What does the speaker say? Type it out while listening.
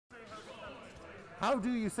How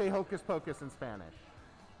do you say hocus pocus in Spanish?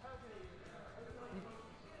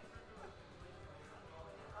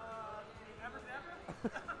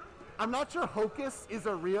 I'm not sure hocus is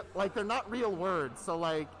a real, like they're not real words, so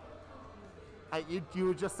like you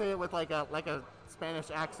would just say it with like a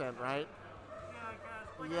Spanish accent, right? Yeah, I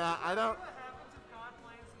guess. Like, yeah, I don't. What happens if God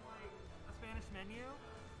plays in like a Spanish menu?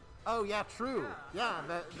 Oh yeah, true. Yeah,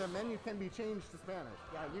 the menu can be changed to Spanish.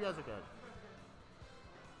 Yeah, you guys are good.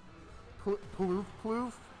 Plouf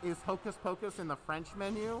plouf is hocus pocus in the French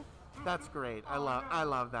menu. That's great. I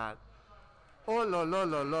love that. Oh la la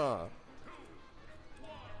la la.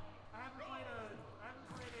 I haven't played a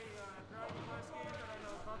Dragon Quest game that I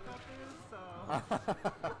know Buck Up is, so.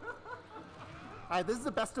 Alright, this is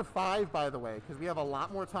a best of 5, by the way, because we have a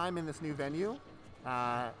lot more time in this new venue.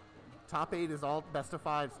 Top 8 is all best of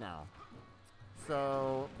 5s now.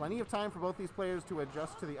 So, plenty of time for both these players to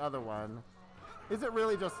adjust to the other one. Is it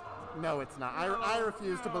really just... No, it's not. I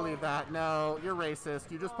refuse to believe that. No, you're racist.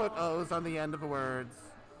 You just put O's on the end of the words.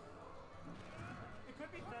 It could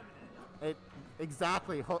be feminine.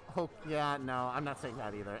 Exactly. Yeah, no, I'm not saying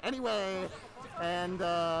that either. Anyway, and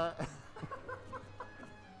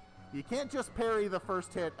you can't just parry the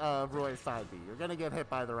first hit of Roy's side B. You're going to get hit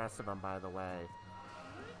by the rest of them, by the way.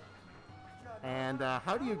 And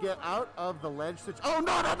how do you get out of the ledge situation? Oh,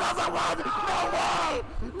 no, that doesn't work! No way!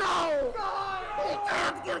 No! He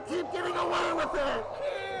can't keep getting away with it!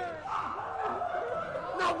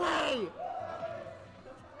 No way!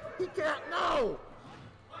 He can't, no!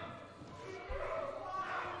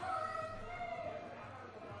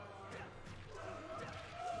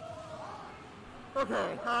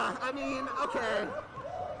 Okay, I mean, okay.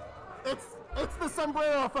 It's the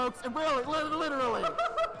sombrero, folks. Really, literally.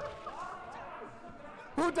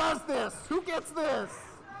 Who does this? Who gets this?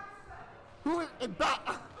 Okay.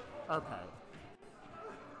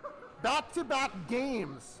 Back-to-back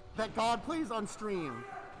games that God plays on stream.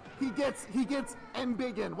 He gets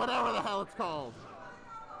embiggen, whatever the hell it's called.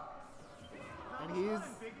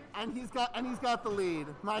 And he's got the lead.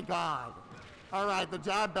 My God. All right, the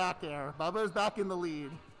jab back air. Bubba's back in the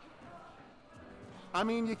lead. I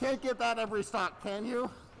mean, you can't get that every stock, can you?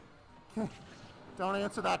 Don't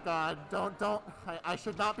answer that, God. Don't. I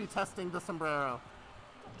should not be testing the sombrero.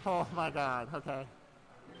 Oh my God. Okay.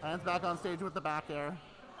 Lands back on stage with the back air.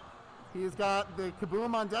 He's got the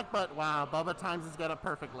kaboom on deck, but wow, Bubba times his get up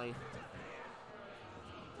perfectly.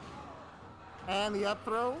 And the up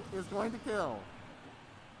throw is going to kill.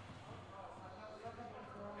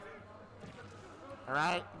 All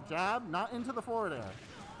right, jab, not into the forward air.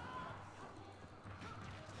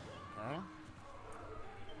 Okay.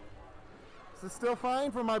 This is still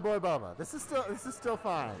fine for my boy Bubba. This is still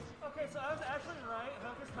fine. Okay, so I was actually right.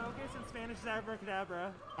 Hocus pocus in Spanish is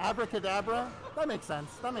abracadabra. Abracadabra? That makes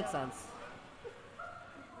sense. That makes sense.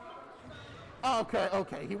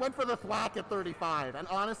 Okay. He went for the thwack at 35, and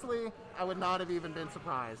honestly, I would not have even been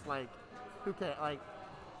surprised. Like, who cares? Like,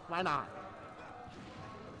 why not?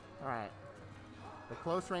 All right. The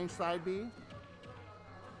close range side B.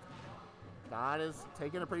 God is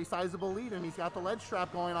taking a pretty sizable lead, and he's got the ledge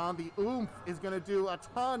trap going on. The oomph is going to do a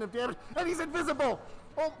ton of damage, and he's invisible.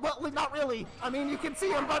 Oh, well, not really. I mean, you can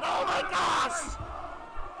see him, but oh my gosh!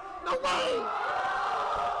 No way!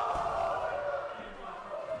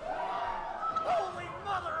 Holy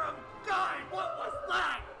mother of God! What was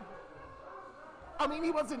that? I mean,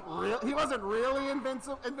 he wasn't really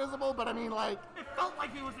invisible, but I mean, like, it felt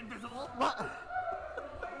like he was invisible. What?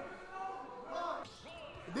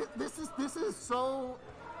 This is so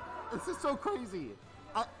crazy.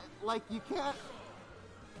 Like you can't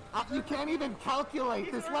even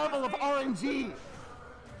calculate this level of RNG.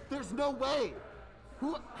 There's no way.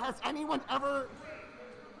 Who has anyone ever?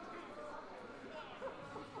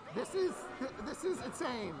 This is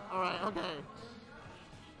insane. All right, okay.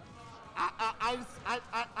 I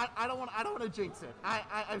don't want to jinx it.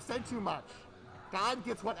 I've said too much. God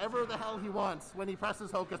gets whatever the hell he wants when he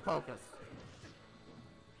presses hocus pocus.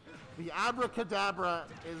 The abracadabra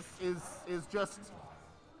is just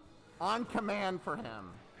on command for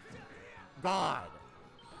him. God.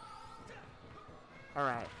 All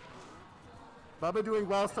right. Bubba doing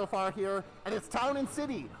well so far here, and it's Town and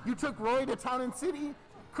City. You took Roy to Town and City?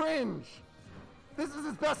 Cringe. This is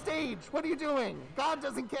his best stage. What are you doing? God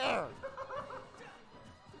doesn't care.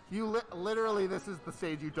 You literally, this is the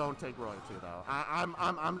stage you don't take Roy to, though.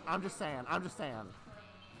 I'm just saying. I'm just saying.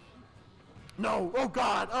 No! Oh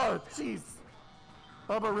God! Oh jeez!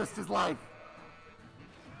 Bubba risked his life.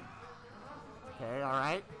 Okay, all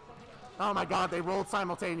right. Oh my God! They rolled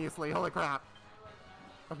simultaneously. Holy crap!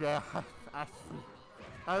 Okay.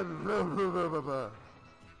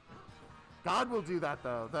 God will do that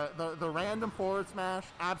though. The random forward smash,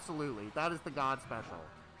 absolutely. That is the God special.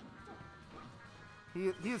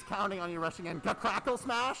 He is counting on you rushing in. Crackle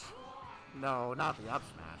smash? No, not the up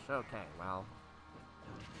smash. Okay, well.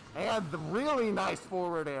 And the really nice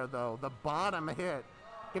forward air though. The bottom hit.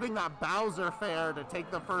 Getting that Bowser fair to take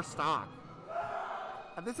the first stock.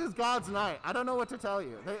 And this is God's night. I don't know what to tell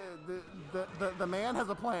you. The man has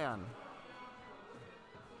a plan.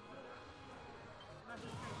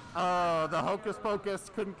 Oh, the Hocus Pocus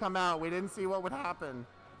couldn't come out. We didn't see what would happen.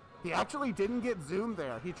 He actually didn't get zoomed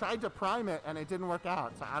there. He tried to prime it and it didn't work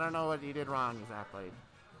out. So I don't know what he did wrong exactly.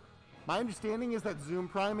 My understanding is that zoom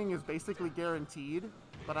priming is basically guaranteed,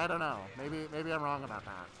 but I don't know. Maybe I'm wrong about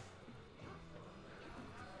that.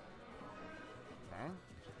 Okay.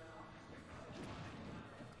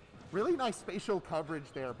 Really nice spatial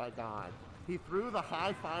coverage there by God. He threw the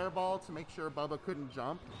high fireball to make sure Bubba couldn't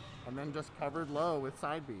jump, and then just covered low with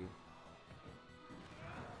side B.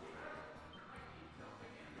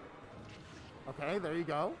 Okay, there you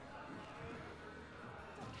go.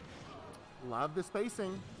 Love the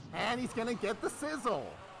spacing. And he's gonna get the sizzle.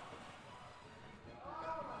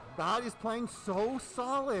 God is playing so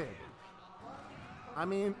solid. I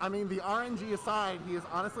mean, the RNG aside, he is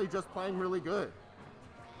honestly just playing really good.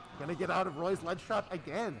 Gonna get out of Roy's ledge trap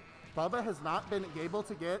again. Bubba has not been able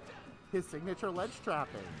to get his signature ledge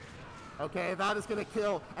trapping. Okay, that is gonna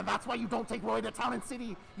kill, and that's why you don't take Roy to Town and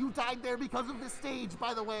City. You died there because of this stage,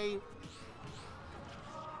 by the way.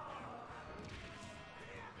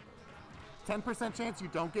 10% chance you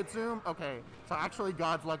don't get zoom? Okay, so actually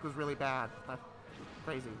God's luck was really bad.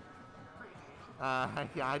 Crazy. Yeah,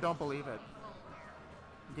 I don't believe it.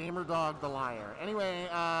 Gamer Dog the liar. Anyway,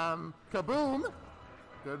 kaboom!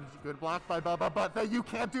 Good block by Bubba, but you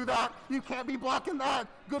can't do that. You can't be blocking that.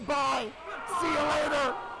 Goodbye. See you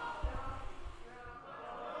later.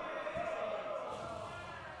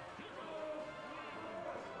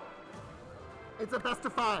 It's a best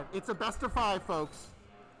of 5. It's a best of 5, folks.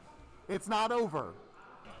 It's not over.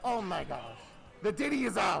 Oh my gosh. The Diddy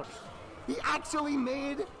is out. He actually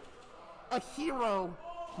made a hero,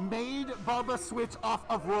 made Bubba switch off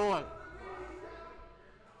of Roy.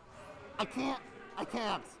 I can't.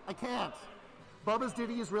 Bubba's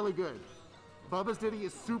Diddy is really good. Bubba's Diddy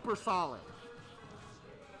is super solid.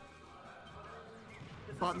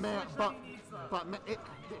 But man,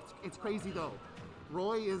 it's crazy though.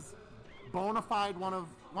 Roy is bona fide one of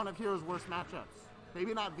Hero's worst matchups.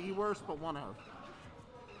 Maybe not the worst, but one of.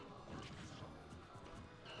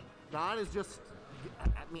 God is just.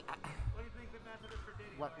 What do you think the matchup is for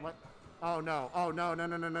Diddy? What? Oh no! Oh no!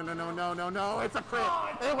 No! It's a crit!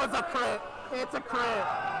 It was a crit! It's a crit!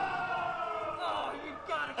 Oh, you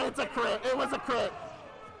gotta. It's a crit! It was a crit!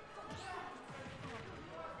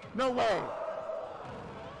 No way!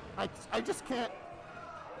 I just can't.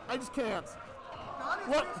 I just can't.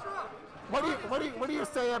 What do you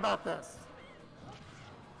say about this?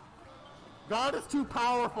 God is too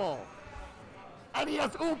powerful. And he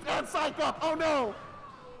has oop and psych up. Oh no!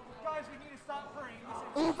 Guys, we need to stop praying.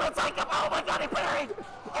 Oof and psych up. Oh my god, he parried!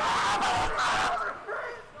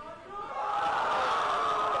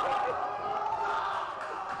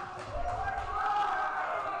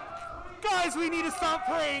 Guys, we need to stop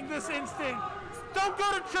praying this instant. Don't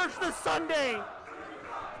go to church this Sunday.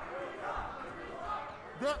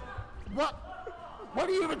 What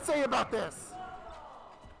do you even say about this?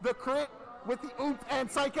 The crit with the oomph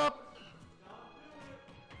and psych up?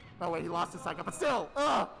 Oh wait, he lost his psych up, but still,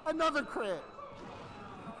 another crit.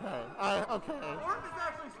 Okay, Orb is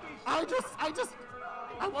actually speechless.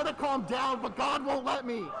 I want to calm down, but God won't let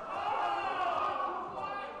me.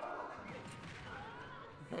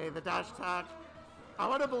 Okay, the dash attack. I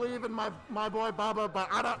want to believe in my boy Bubba, but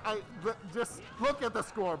just look at the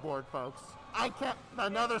scoreboard, folks. I can't,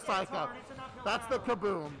 another psych up. That's the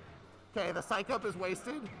kaboom. Okay, the psych up is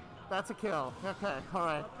wasted. That's a kill. Okay, all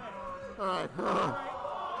right.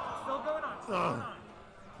 Still going on.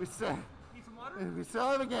 We still, Need some water? we still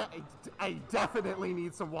have again. I definitely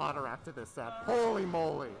need some water after this set. Holy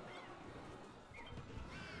moly.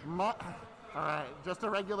 All right, just a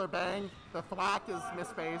regular bang. The thwack is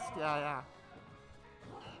misspaced. Yeah.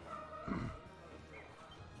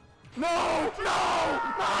 No,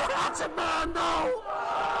 Hatchet Man, no!